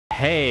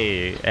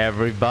Hey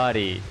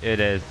everybody, it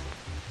is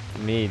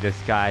me, this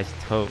guy's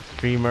top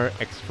streamer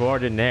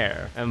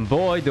extraordinaire, and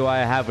boy do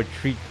I have a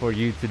treat for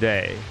you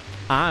today.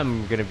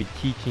 I'm gonna be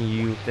teaching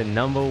you the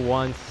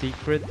 #1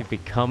 secret to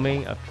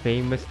becoming a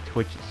famous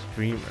Twitch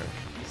streamer.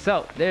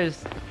 So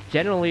there's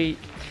generally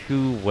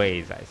two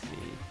ways I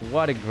see.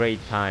 What a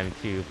great time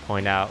to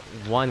point out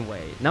one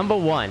way.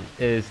 #1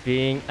 is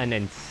being an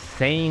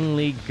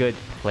insanely good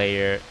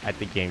player at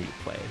the game you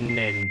play. An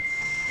insanely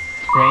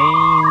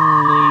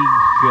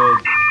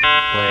good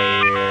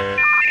player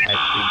at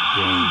the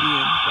game you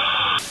play.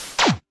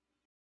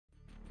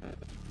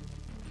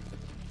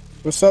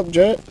 What's up,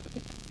 Jet?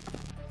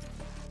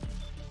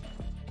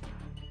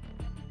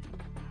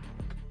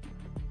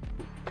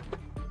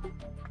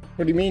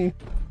 What do you mean?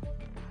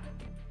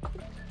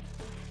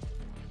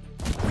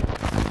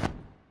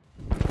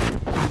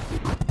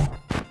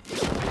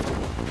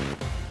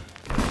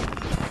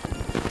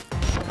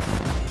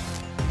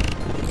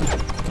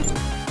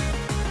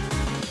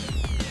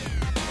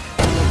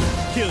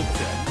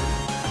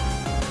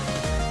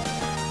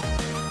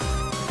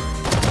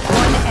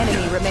 One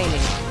enemy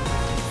remaining.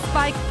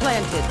 Spike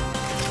planted.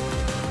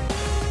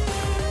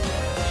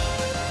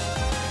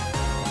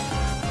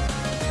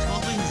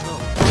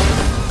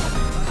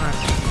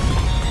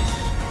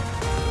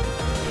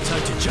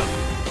 Time to jump.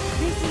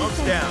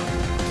 Smoke's down.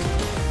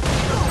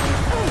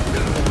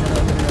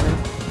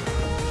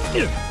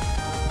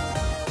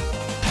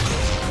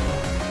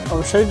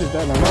 Oh, Shade is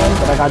dead, never mind,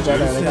 but I got Jet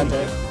there, I got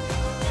Jet.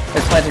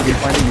 It's planting you,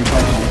 planting you,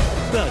 planting you.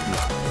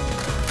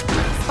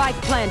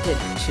 Spike planted.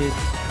 Shit.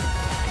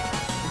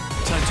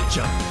 Time to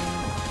jump.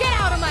 Get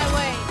out of my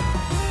way.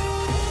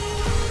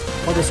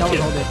 Hold it, someone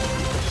hold it.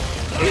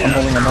 I'm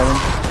holding.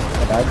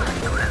 I died.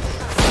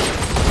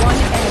 One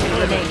enemy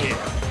remaining.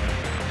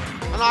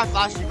 I'm not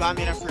flashing you, but I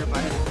made a free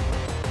bite.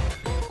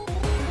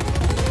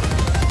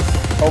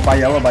 Oh, by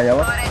yellow, by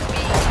yellow.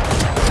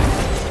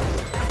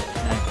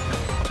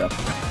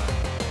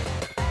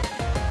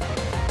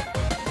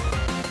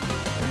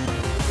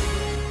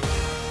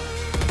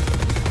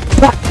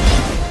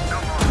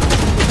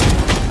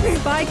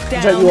 Spike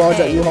down. Jet, you all,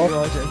 Jet, A. you all. I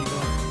was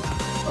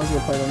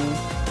gonna play on you.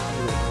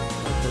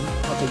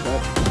 I'll take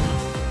that.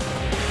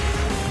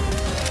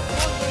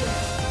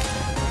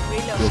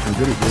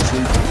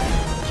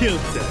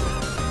 Killed them.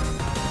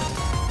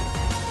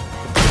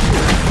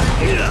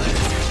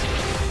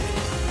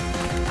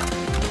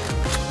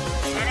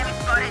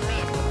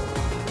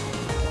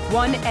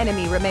 One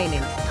enemy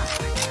remaining.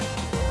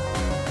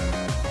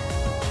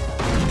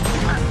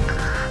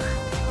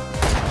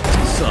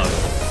 So,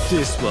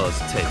 this was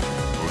taken.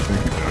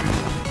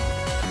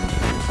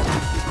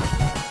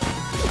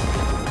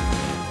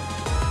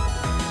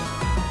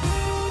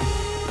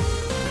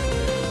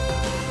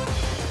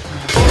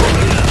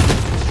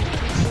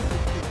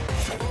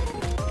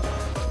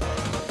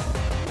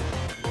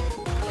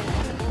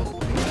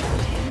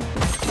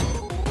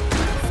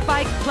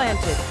 Spike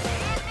planted.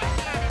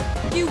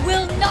 You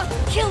will not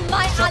kill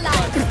my ally.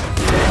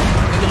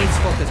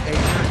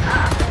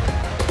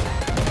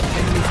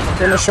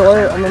 In the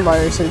short, I'm in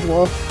my Sage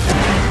wall.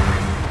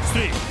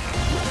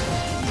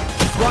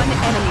 One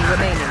enemy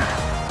remaining.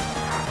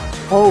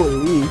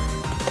 Holy.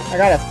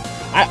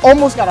 I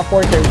almost got a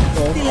 4K,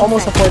 bro.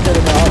 Almost a 4K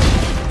to now.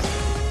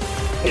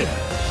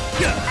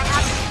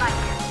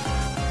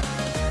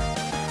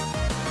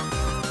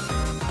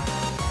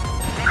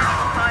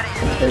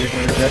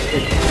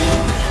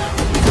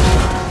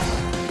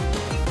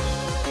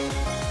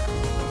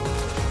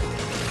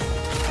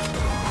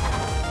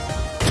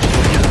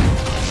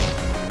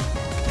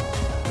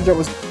 Jet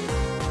was.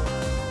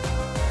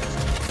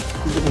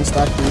 He's getting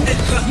stacked, dude.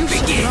 You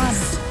should run.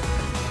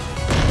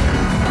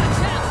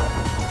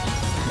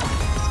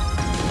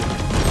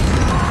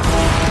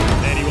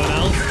 Anyone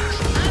else?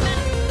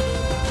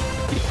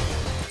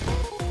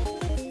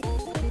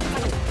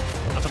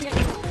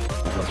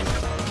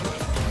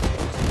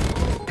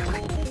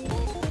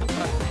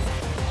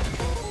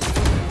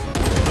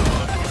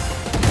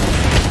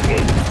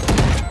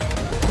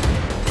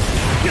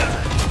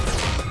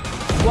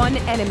 One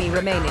enemy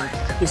remaining.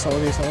 He's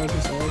solid, he's solid,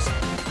 he's solid.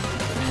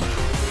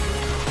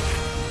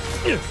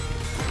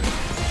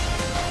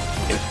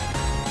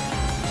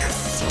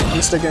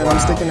 I'm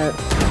sticking it.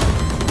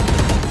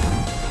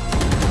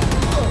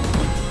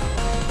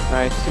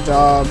 Nice. Good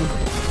job.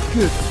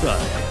 Good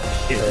try.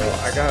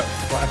 I got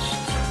flashed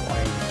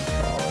twice.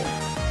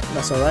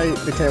 That's alright.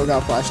 The KO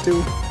got flashed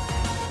too.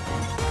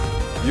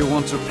 You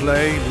want to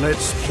play?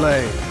 Let's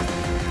play.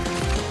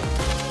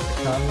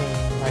 Coming,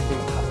 I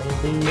think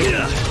coming.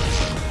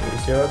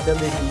 Is your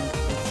ability?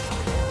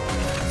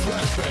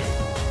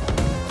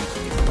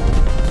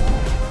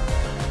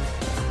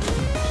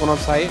 One on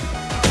site.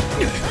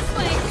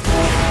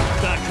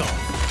 Back off.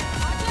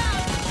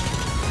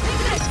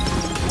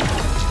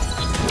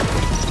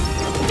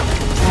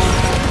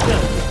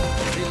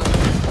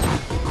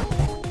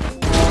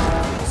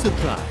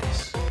 Surprise.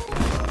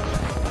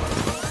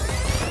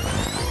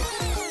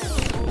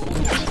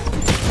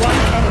 One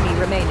enemy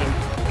remaining.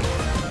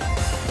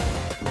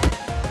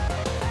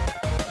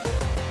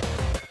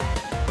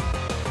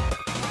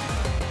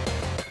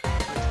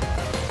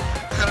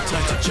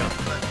 Time to jump.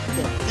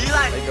 He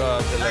like,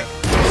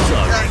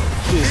 Sorry.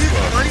 This he's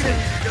was funny to me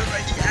because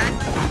like he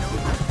actually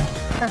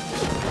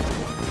knows.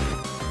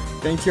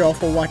 Thank you all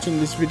for watching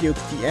this video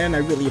to the end. I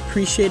really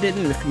appreciate it,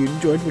 and if you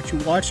enjoyed what you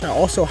watched, I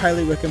also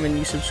highly recommend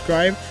you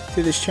subscribe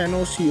to this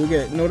channel so you'll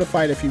get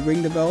notified if you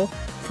ring the bell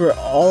for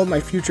all of my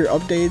future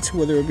updates,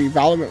 whether it be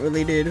Valorant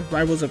related,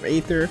 Rivals of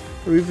Aether,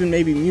 or even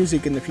maybe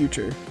music in the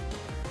future.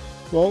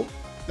 Well,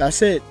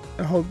 that's it.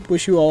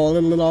 Wish you all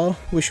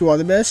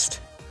the best.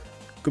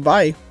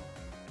 Goodbye.